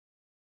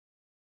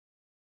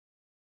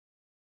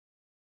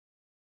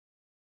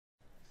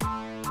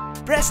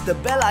press the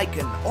bell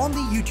icon on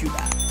the YouTube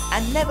app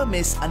and never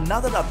miss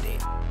another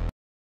update.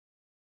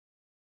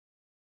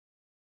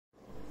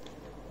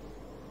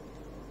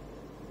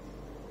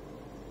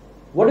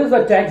 What is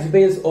the tax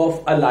base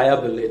of a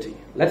liability?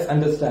 Let's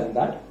understand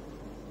that.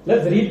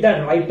 Let's read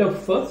that right up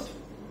first.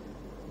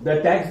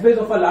 The tax base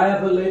of a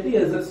liability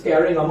is its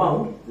carrying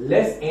amount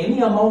less any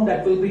amount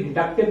that will be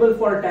deductible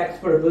for tax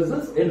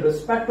purposes in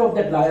respect of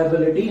that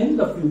liability in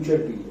the future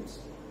periods.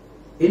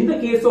 In the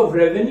case of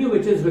revenue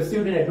which is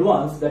received in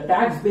advance, the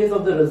tax base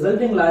of the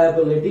resulting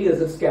liability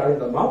is its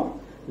carrying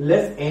amount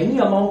less any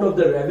amount of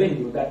the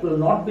revenue that will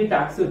not be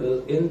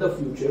taxable in the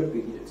future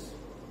periods.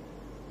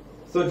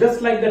 So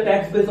just like the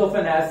tax base of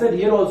an asset,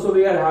 here also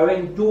we are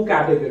having two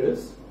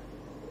categories.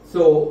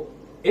 So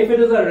if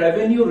it is a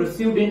revenue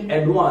received in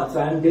advance,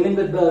 I am dealing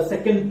with the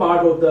second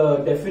part of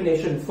the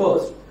definition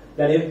first,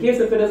 that in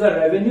case if it is a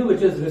revenue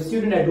which is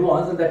received in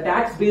advance, then the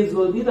tax base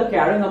will be the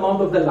carrying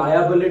amount of the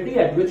liability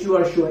at which you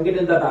are showing it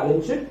in the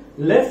balance sheet,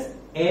 less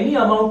any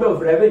amount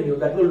of revenue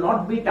that will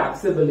not be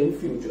taxable in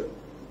future.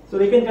 So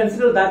we can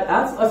consider that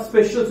as a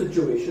special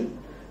situation.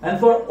 And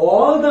for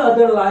all the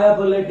other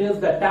liabilities,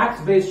 the tax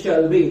base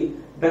shall be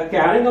the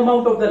carrying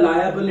amount of the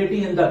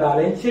liability in the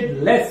balance sheet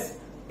less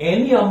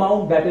any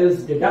amount that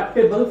is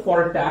deductible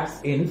for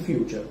tax in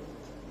future.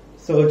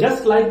 So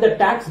just like the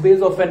tax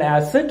base of an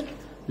asset,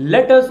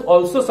 let us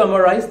also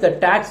summarize the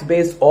tax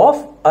base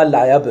of a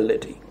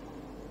liability.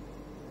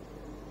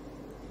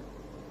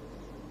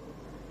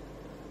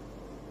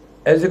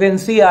 As you can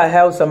see, I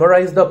have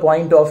summarized the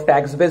point of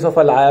tax base of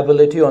a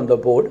liability on the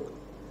board.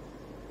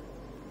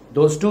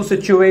 Those two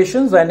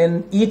situations, and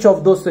in each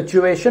of those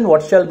situations,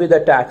 what shall be the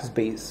tax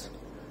base?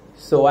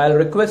 So I'll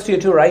request you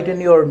to write in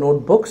your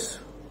notebooks.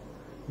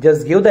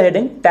 Just give the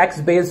heading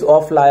tax base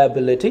of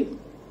liability.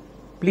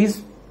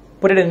 Please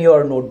put it in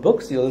your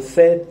notebooks. You'll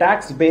say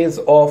tax base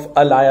of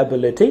a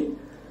liability.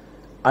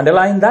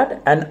 Underline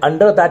that, and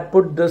under that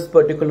put this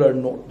particular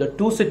note, the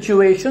two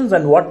situations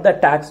and what the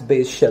tax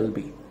base shall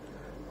be.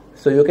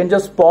 So you can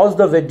just pause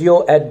the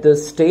video at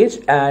this stage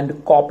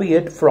and copy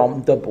it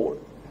from the board.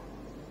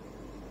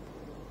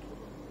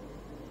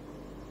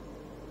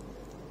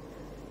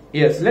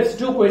 Yes, let's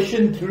do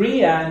question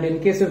 3, and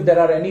in case if there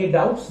are any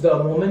doubts,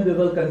 the moment we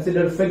will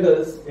consider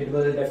figures, it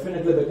will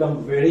definitely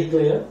become very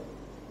clear.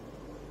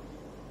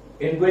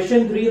 In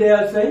question 3, they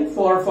are saying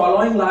for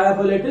following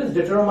liabilities,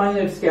 determine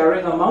its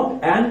carrying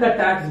amount and the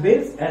tax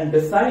base and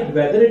decide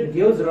whether it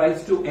gives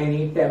rise to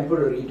any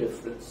temporary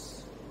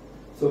difference.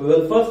 So we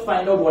will first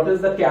find out what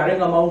is the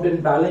carrying amount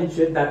in balance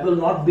sheet. That will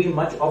not be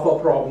much of a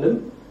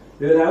problem.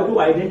 We will have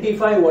to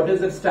identify what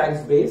is its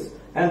tax base.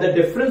 And the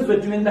difference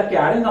between the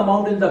carrying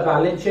amount in the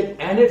balance sheet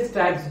and its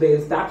tax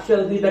base, that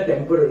shall be the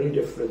temporary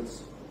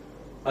difference.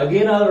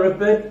 Again, I'll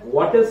repeat,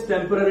 what is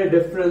temporary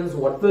difference,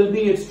 what will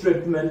be its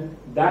treatment,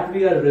 that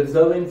we are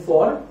reserving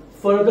for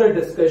further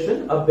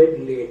discussion a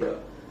bit later.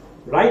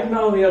 Right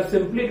now, we are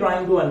simply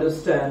trying to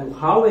understand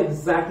how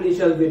exactly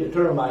shall we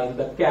determine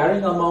the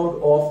carrying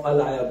amount of a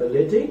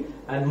liability,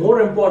 and more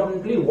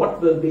importantly,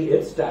 what will be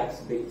its tax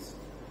base.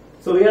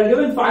 So we are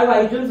given 5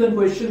 items in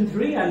question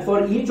 3, and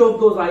for each of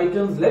those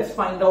items, let's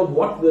find out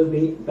what will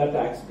be the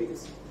tax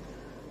base.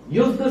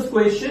 Use this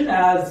question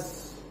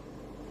as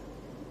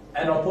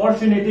an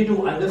opportunity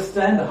to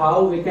understand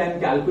how we can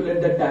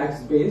calculate the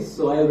tax base.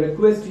 So I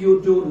request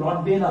you to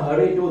not be in a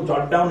hurry to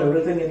jot down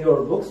everything in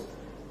your books.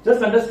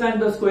 Just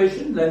understand this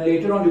question, then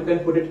later on you can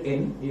put it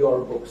in your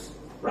books.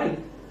 Right?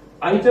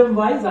 Item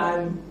wise,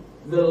 I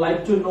will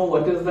like to know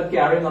what is the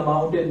carrying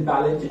amount in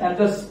balance sheet, and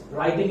just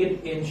writing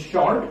it in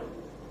short.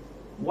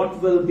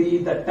 What will be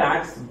the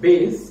tax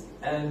base,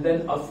 and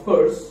then of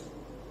course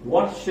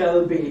what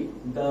shall be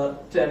the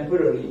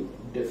temporary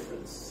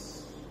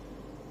difference.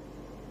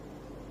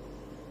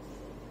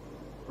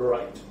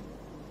 Right.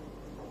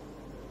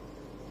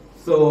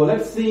 So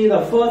let's see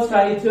the first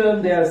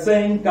item. They are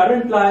saying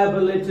current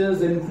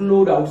liabilities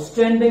include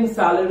outstanding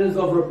salaries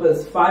of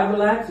rupees 5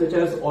 lakhs which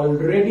has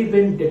already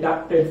been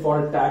deducted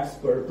for tax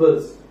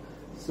purpose.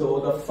 So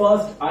the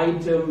first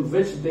item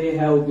which they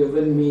have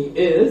given me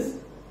is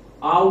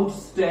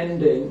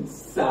outstanding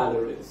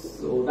salaries.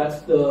 So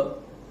that's the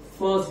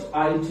first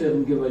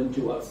item given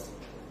to us.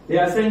 They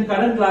are saying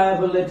current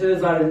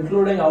liabilities are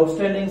including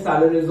outstanding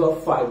salaries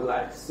of 5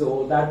 lakhs.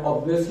 So that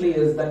obviously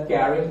is the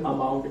carrying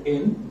amount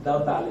in the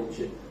balance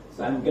sheet.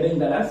 So I'm getting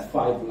that as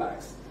 5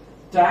 lakhs.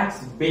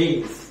 Tax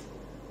base.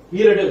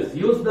 Here it is.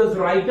 Use this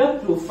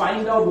write-up to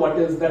find out what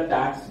is the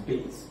tax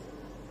base.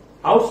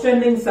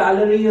 Outstanding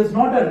salary is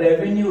not a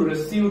revenue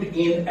received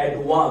in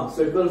advance.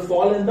 So it will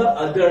fall in the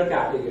other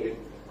category.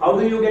 How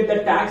do you get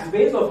the tax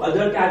base of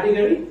other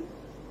category?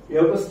 You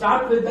have to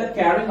start with the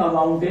carrying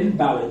amount in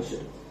balance sheet.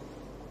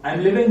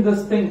 I'm leaving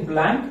this thing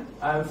blank.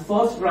 I'm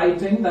first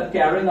writing the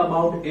carrying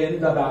amount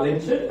in the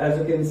balance sheet, as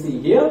you can see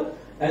here.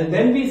 And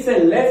then we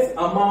say less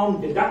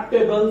amount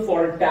deductible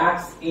for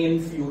tax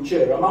in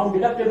future. Amount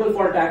deductible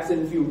for tax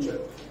in future.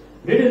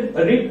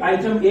 Read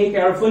item A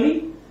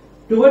carefully.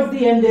 Towards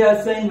the end they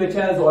are saying which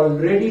has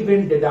already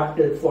been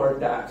deducted for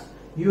tax.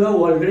 you have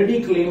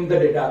already claimed the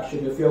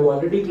deduction. If you have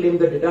already claimed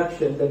the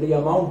deduction, then the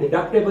amount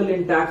deductible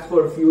in tax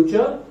for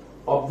future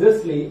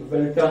obviously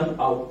will turn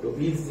out to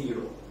be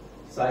 0.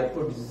 So I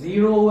put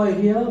 0 over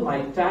here,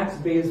 my tax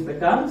base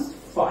becomes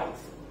 5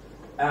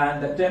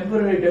 and the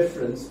temporary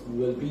difference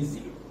will be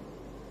 0.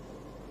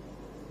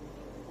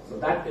 So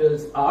that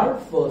is our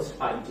first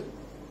item.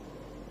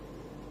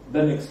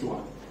 The next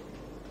one.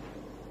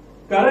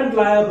 Current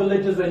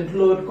liabilities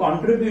include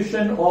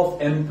contribution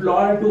of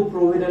employer to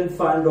Provident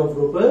Fund of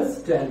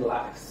rupees 10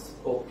 lakhs.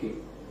 Okay.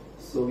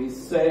 So we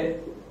say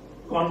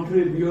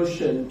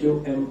contribution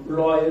to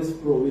employees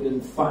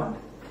Provident Fund.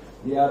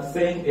 They are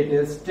saying it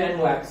is 10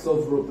 lakhs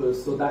of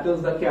rupees. So that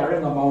is the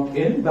carrying amount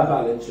in the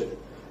balance sheet.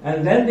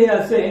 And then they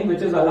are saying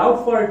which is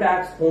allowed for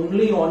tax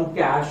only on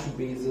cash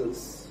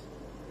basis.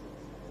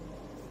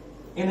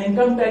 In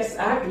Income Tax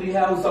Act, we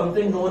have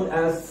something known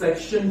as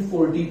Section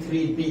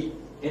 43B.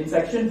 In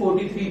Section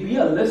 43B,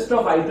 a list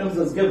of items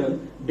is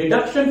given,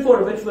 deduction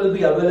for which will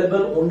be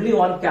available only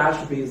on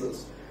cash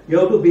basis. You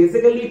have to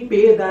basically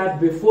pay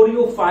that before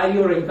you file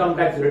your income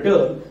tax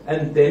return,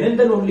 and then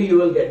only you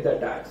will get the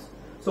tax.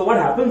 So what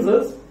happens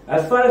is,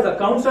 as far as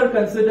accounts are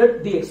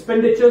considered, the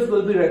expenditures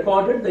will be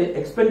recorded, the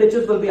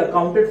expenditures will be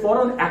accounted for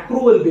on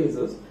accrual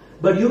basis,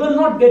 but you will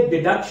not get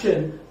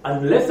deduction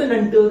unless and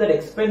until that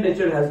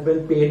expenditure has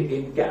been paid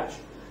in cash.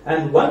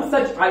 And one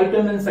such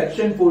item in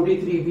Section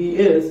 43B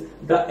is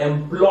the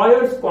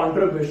employer's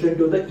contribution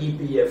to the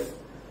EPF.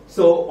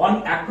 So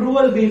on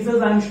accrual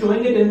basis, I am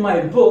showing it in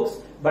my books,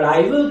 but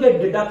I will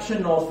get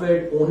deduction of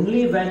it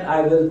only when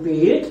I will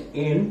pay it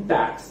in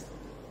tax.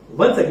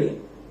 Once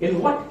again, in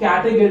what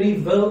category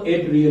will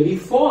it really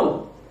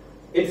fall?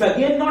 It's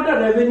again not a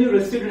revenue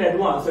received in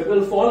advance. It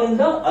will fall in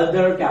the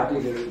other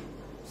category.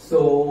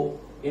 So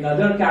in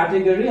other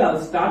category, I'll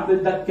start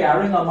with the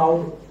carrying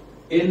amount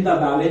in the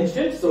balance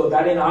sheet. So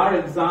that in our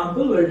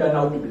example will turn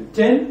out to be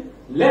 10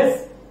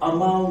 less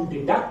amount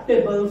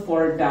deductible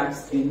for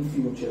tax in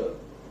future.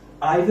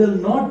 I will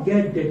not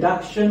get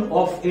deduction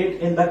of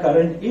it in the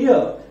current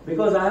year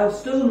because I have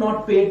still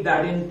not paid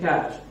that in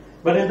cash.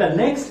 But in the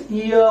next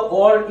year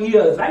or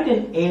years, right,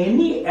 in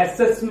any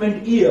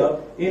assessment year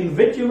in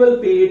which you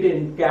will pay it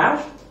in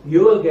cash,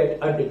 you will get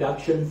a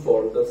deduction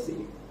for the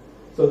same.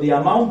 So the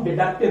amount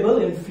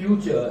deductible in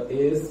future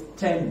is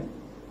 10.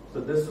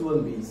 So this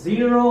will be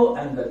 0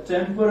 and the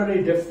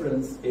temporary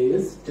difference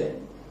is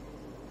 10.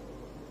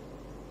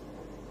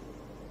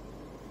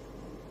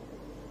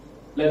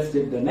 Let's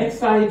take the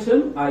next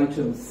item,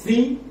 item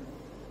C.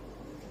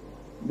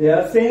 They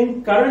are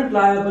saying current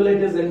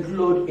liabilities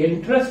include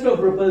interest of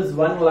rupees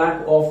 1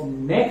 lakh of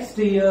next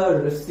year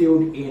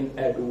received in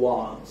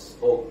advance.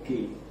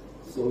 Okay.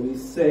 So we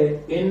say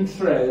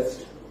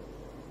interest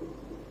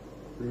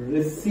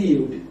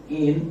received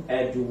in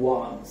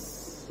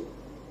advance.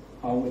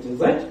 How much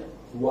is it?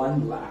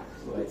 1 lakh.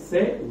 So I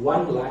say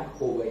 1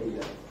 lakh over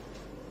here.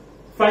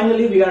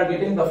 Finally, we are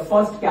getting the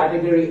first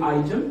category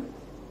item.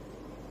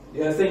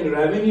 They are saying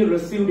revenue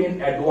received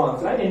in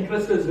advance, right?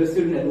 Interest is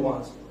received in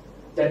advance.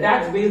 The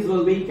tax base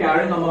will be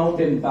carrying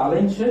amount in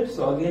balance sheet.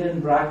 So again in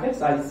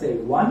brackets, I say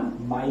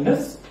 1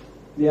 minus.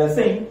 They are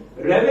saying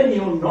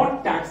revenue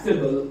not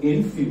taxable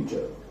in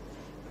future.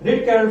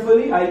 Read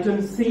carefully,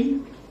 item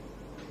C.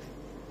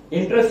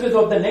 Interest is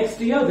of the next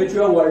year, which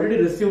you have already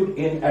received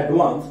in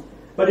advance,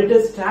 but it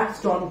is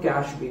taxed on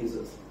cash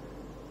basis.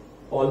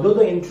 Although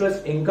the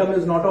interest income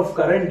is not of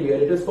current year,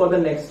 it is for the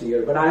next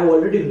year, but I have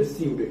already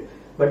received it.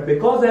 But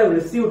because I have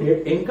received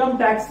it, income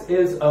tax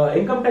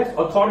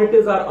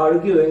authorities are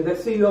arguing that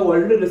see you have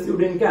already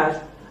received in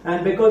cash,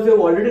 and because you have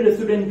already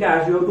received in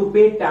cash, you have to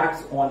pay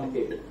tax on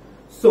it.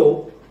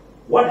 So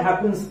what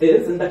happens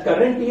is in the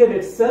current year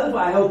itself,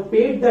 I have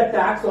paid the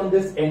tax on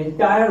this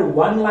entire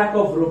 1 lakh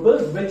of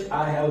rupees which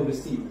I have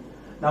received.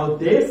 Now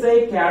they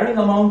say carrying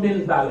amount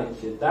in balance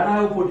sheet, that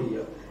I have put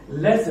here,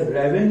 less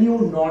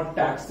revenue not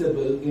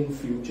taxable in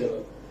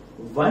future.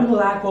 1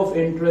 lakh of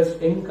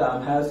interest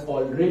income has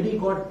already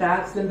got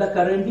taxed in the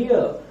current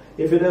year.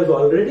 If it has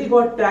already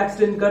got taxed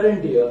in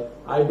current year,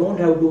 I don't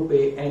have to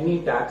pay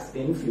any tax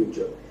in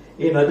future.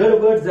 In other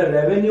words, the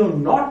revenue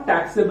not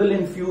taxable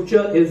in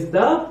future is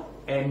the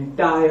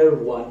entire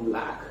 1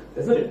 lakh,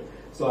 isn't it?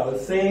 So I will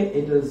say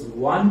it is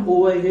 1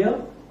 over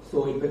here.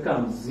 So it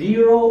becomes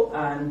 0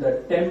 and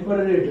the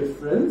temporary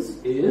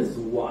difference is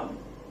 1.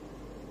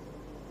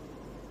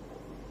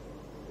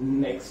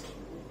 Next,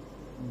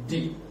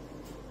 D.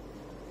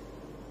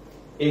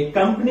 A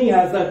company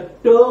has a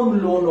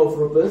term loan of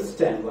rupees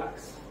 10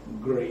 lakhs.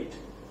 Great.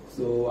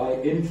 So I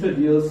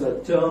introduce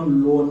a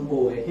term loan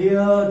over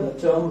here. The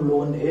term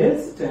loan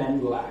is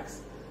 10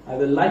 lakhs. I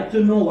will like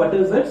to know what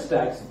is its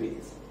tax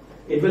base.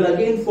 It will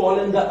again fall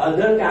in the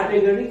other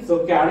category.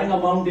 So carrying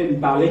amount in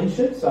balance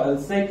sheet. So I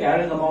will say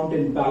carrying amount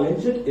in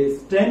balance sheet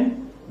is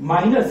 10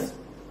 minus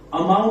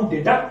amount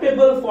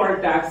deductible for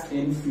tax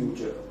in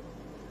future.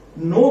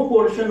 No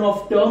portion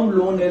of term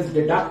loan is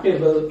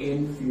deductible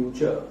in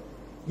future.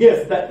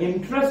 Yes, the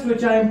interest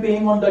which I am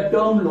paying on the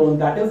term loan,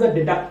 that is a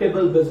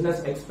deductible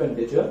business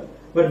expenditure.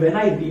 But when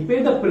I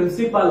repay the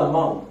principal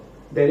amount,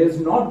 there is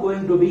not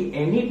going to be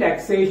any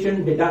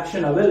taxation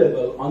deduction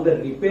available on the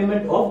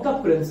repayment of the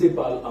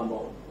principal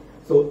amount.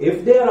 So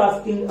if they are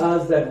asking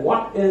us that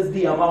what is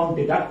the amount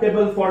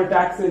deductible for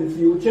tax in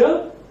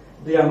future,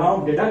 the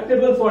amount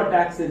deductible for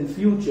tax in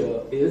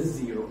future is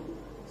 0.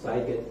 So I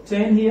get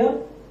 10 here,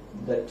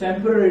 the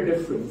temporary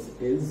difference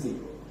is 0.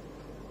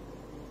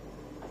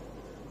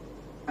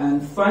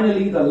 And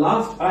finally the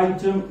last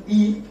item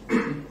E,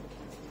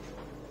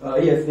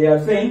 yes, they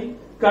are saying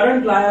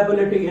current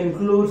liability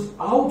includes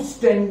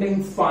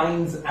outstanding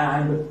fines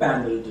and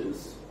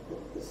penalties.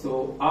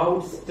 So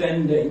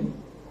outstanding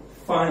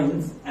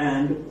fines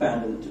and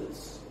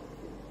penalties.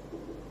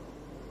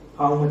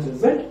 How much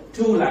is it?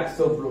 2 lakhs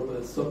of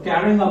rupees. So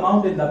carrying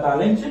amount in the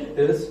balance sheet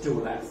is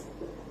 2 lakhs.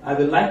 I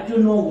would like to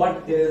know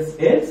what is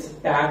its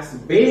tax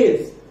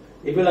base.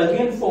 It will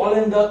again fall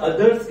in the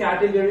others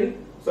category.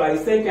 So I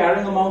say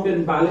carrying amount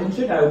in balance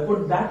sheet, I will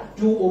put that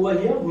 2 over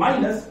here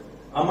minus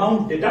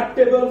amount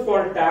deductible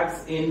for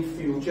tax in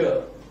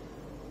future.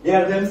 They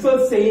are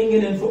themselves saying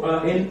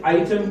in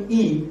item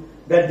E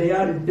that they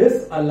are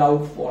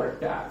disallowed for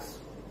tax.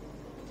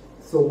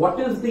 So what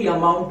is the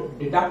amount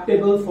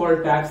deductible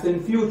for tax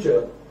in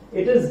future?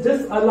 It is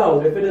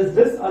disallowed. If it is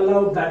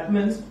disallowed, that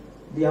means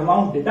the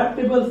amount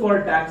deductible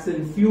for tax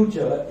in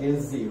future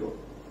is 0.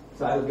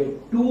 So I will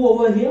get 2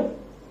 over here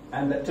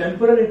and the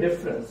temporary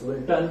difference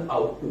will turn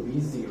out to be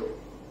 0.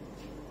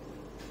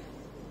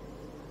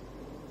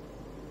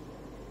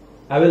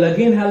 I will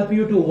again help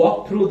you to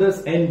walk through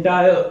this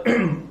entire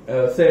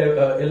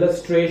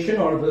illustration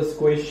or this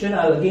question.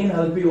 I'll again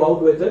help you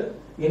out with it.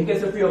 In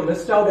case if you have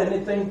missed out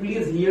anything,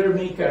 please hear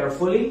me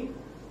carefully.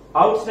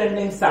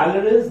 Outstanding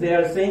salaries, they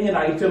are saying in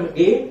item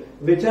A,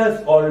 which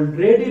has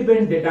already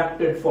been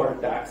deducted for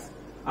tax.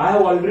 I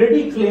have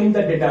already claimed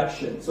the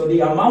deduction. So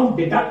the amount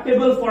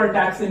deductible for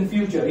tax in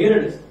future, here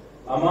it is.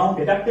 Amount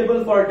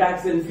deductible for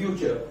tax in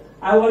future.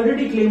 I have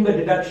already claimed the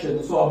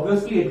deduction, so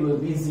obviously it will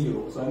be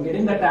 0. So I'm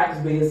getting the tax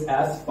base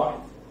as 5.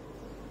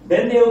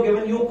 Then they have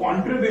given you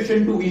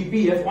contribution to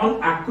EPF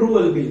on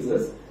accrual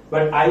basis,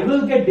 but I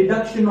will get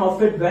deduction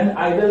of it when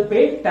I will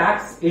pay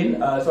tax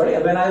in,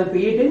 when I will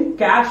pay it in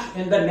cash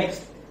in the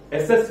next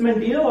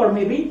assessment year or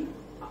maybe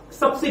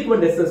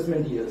subsequent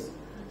assessment years.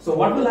 So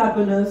what will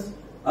happen is,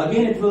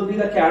 again it will be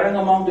the carrying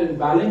amount in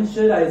balance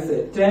sheet. I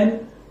say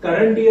 10.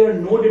 Current year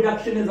no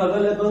deduction is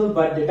available,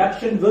 but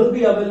deduction will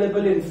be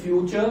available in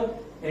future.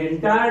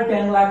 Entire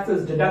 10 lakhs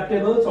is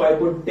deductible, so I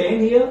put 10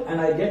 here and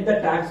I get the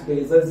tax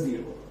base as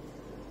 0.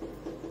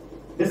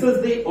 This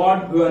is the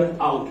odd one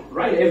out,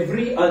 right?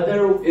 Every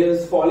other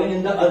is falling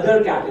in the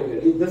other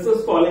category. This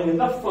is falling in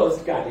the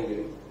first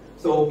category.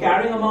 So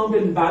carrying amount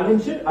in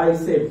balance sheet, I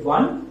say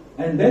 1,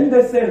 and then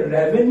they say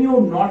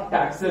revenue not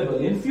taxable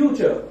in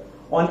future.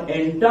 On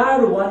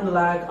entire 1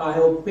 lakh, I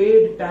have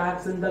paid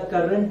tax in the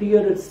current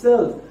year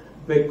itself.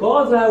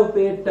 Because I have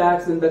paid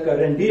tax in the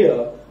current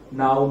year,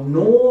 now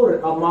no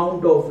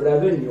amount of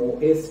revenue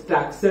is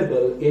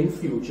taxable in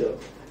future.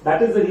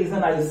 That is the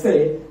reason I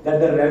say that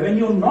the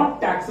revenue not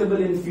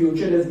taxable in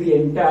future is the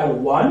entire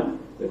 1,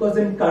 because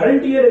in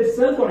current year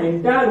itself, on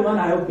entire 1,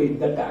 I have paid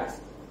the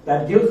tax.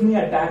 That gives me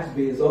a tax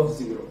base of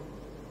 0.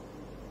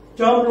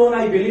 Term loan,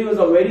 I believe, is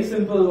a very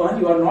simple one.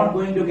 You are not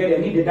going to get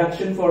any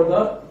deduction for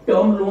the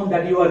term loan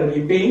that you are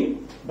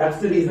repaying. That's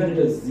the reason it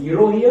is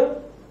 0 here.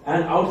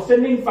 And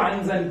outstanding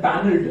fines and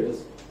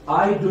penalties,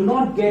 I do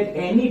not get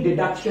any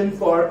deduction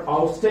for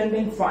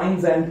outstanding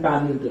fines and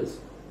penalties.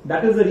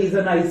 That is the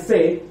reason I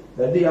say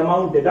that the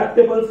amount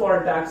deductible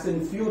for tax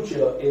in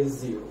future is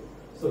 0.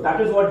 So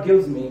that is what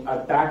gives me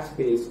a tax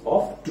base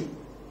of 2.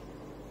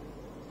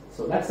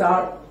 So that's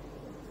our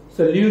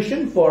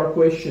solution for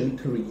question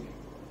 3.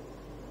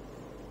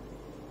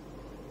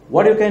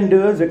 What you can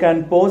do is you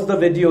can pause the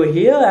video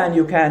here and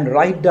you can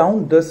write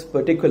down this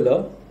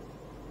particular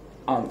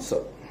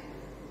answer.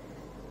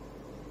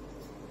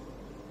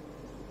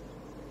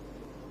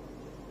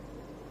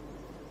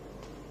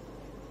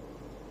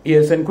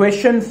 Yes, in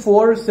question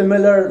 4,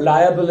 similar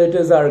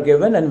liabilities are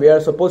given and we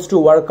are supposed to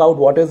work out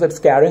what is its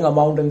carrying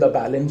amount in the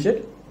balance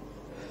sheet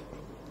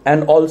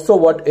and also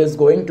what is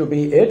going to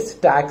be its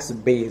tax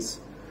base.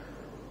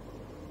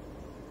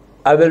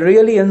 I will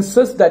really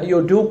insist that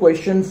you do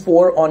question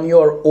 4 on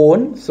your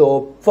own.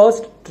 So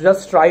first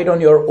just try it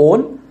on your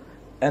own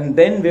and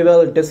then we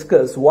will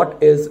discuss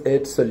what is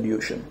its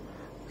solution.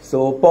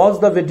 So pause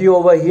the video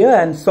over here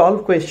and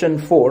solve question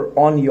 4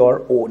 on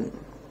your own.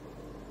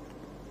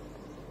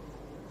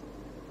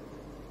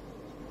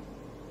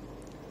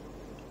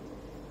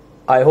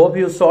 I hope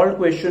you solved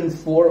question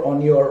 4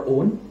 on your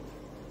own.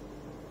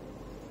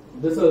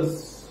 This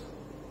is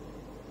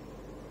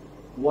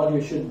what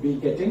you should be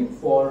getting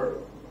for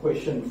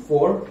question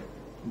 4.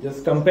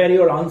 Just compare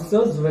your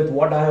answers with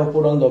what I have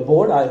put on the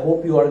board. I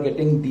hope you are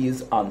getting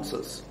these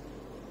answers.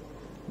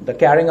 The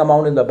carrying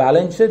amount in the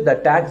balance sheet, the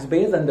tax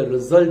base and the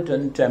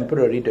resultant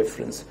temporary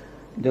difference.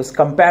 Just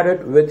compare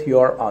it with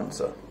your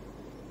answer.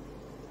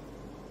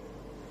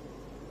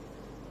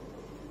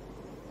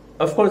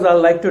 Of course, I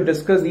would like to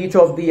discuss each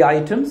of the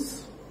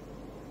items.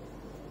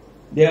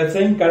 They are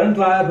saying current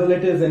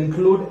liabilities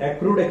include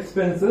accrued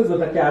expenses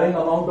with a carrying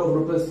amount of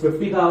rupees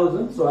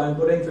 50,000. So I am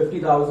putting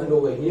 50,000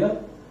 over here.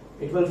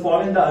 It will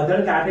fall in the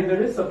other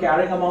categories. So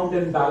carrying amount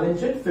in balance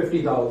sheet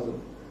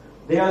 50,000.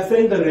 They are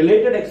saying the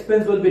related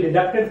expense will be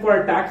deducted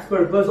for a tax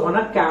purpose on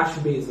a cash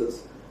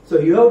basis. So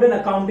you have done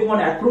accounting on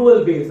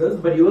accrual basis,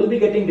 but you will be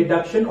getting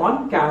deduction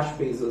on cash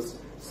basis.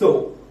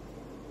 So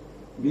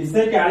we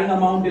say carrying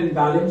amount in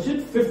balance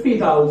sheet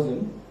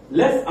 50,000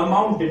 less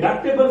amount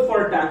deductible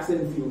for tax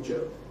in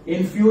future.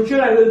 In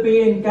future, I will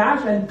pay in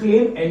cash and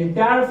claim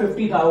entire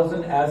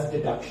 50,000 as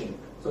deduction.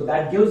 So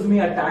that gives me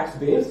a tax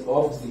base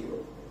of 0.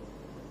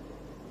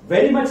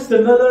 Very much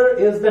similar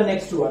is the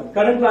next one.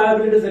 Current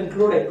liabilities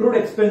include accrued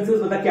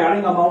expenses with a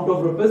carrying amount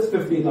of rupees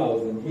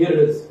 50,000. Here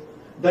is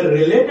the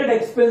related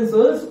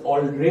expenses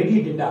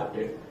already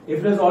deducted. If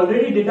it is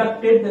already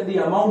deducted, then the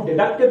amount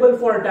deductible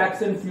for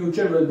tax in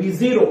future will be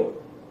 0.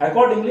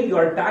 Accordingly,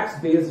 your tax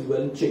base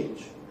will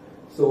change.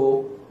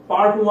 So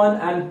part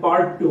 1 and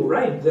part 2,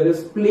 right? There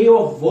is play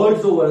of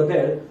words over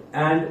there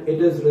and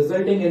it is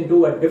resulting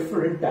into a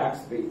different tax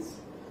base.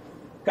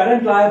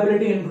 Current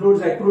liability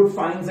includes accrued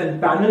fines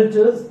and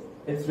penalties.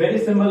 It's very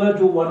similar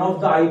to one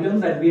of the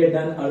items that we had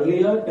done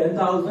earlier,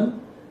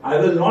 10,000. I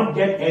will not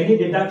get any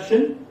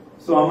deduction.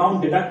 So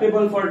amount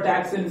deductible for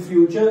tax in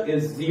future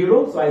is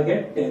 0. So I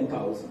get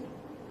 10,000.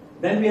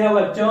 Then we have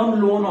a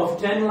term loan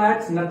of 10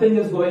 lakhs. Nothing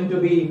is going to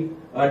be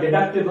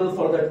deductible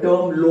for the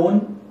term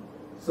loan.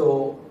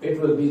 So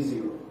it will be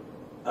 0.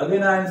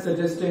 Again, I am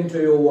suggesting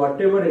to you,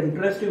 whatever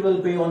interest you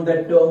will pay on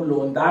that term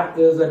loan, that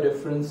is a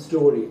different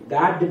story.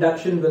 That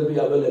deduction will be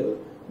available.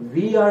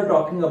 We are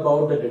talking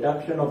about the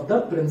deduction of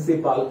the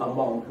principal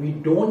amount. We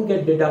don't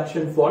get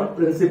deduction for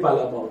principal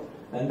amount.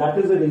 And that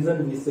is the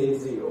reason we say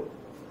 0.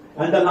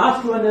 And the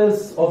last one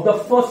is of the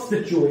first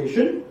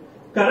situation.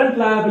 Current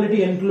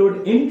liability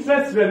include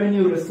interest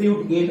revenue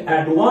received in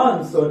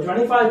advance. So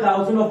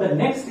 25,000 of the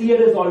next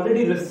year is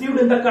already received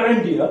in the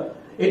current year.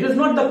 It is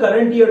not the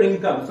current year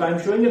income, so I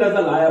am showing it as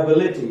a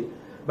liability.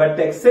 But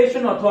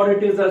taxation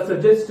authorities are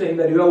suggesting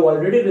that you have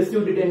already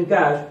received it in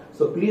cash,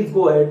 so please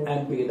go ahead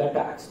and pay the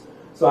tax.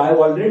 So I have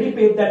already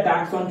paid the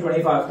tax on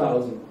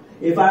 25,000.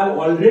 If I have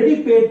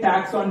already paid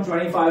tax on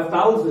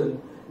 25,000,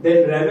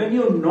 then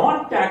revenue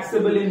not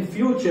taxable in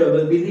future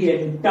will be the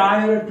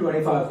entire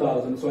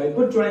 25,000. So I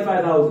put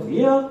 25,000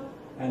 here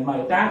and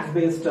my tax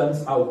base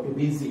turns out to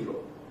be 0.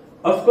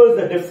 Of course,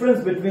 the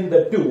difference between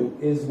the two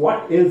is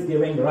what is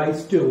giving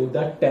rise to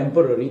the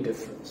temporary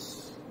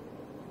difference.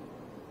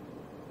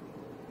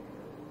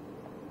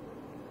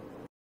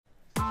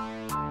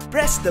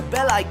 Press the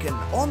bell icon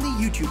on the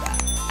YouTube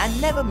app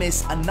and never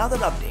miss another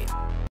update.